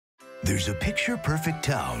There's a picture-perfect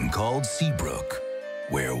town called Seabrook,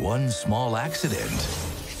 where one small accident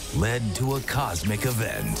led to a cosmic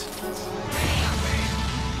event.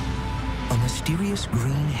 A mysterious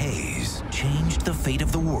green haze changed the fate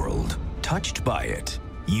of the world. Touched by it,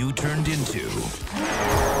 you turned into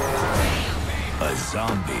a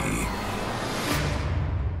zombie.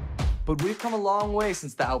 But we've come a long way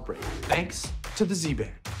since the outbreak, thanks to the Z-Band.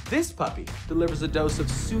 This puppy delivers a dose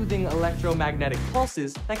of soothing electromagnetic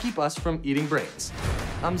pulses that keep us from eating brains.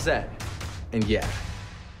 I'm Zed, and yeah,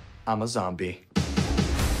 I'm a zombie.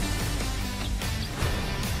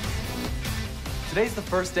 Today's the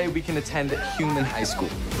first day we can attend human high school.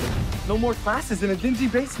 No more classes in a dingy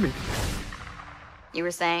basement. You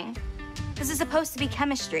were saying? This is supposed to be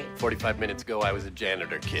chemistry. 45 minutes ago, I was a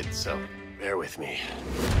janitor kid, so bear with me.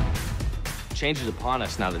 Change is upon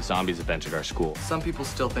us now that zombies have entered our school. Some people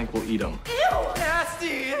still think we'll eat them. Ew!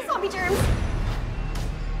 Nasty! Zombie germs!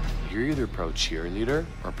 You're either pro-cheerleader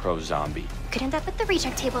or pro-zombie. Could end up at the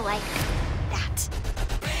reject table like that.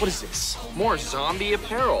 What is this? More zombie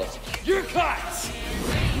apparel. You're cut!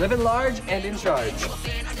 Living large and in charge.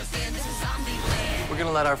 We're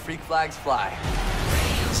gonna let our freak flags fly.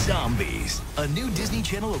 Zombies, a new Disney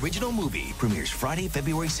Channel original movie, premieres Friday,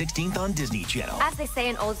 February 16th on Disney Channel. As they say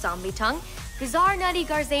in old zombie tongue, Gazar Nutty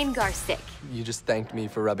Garzane Garstick. You just thanked me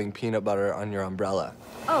for rubbing peanut butter on your umbrella.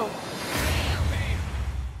 Oh.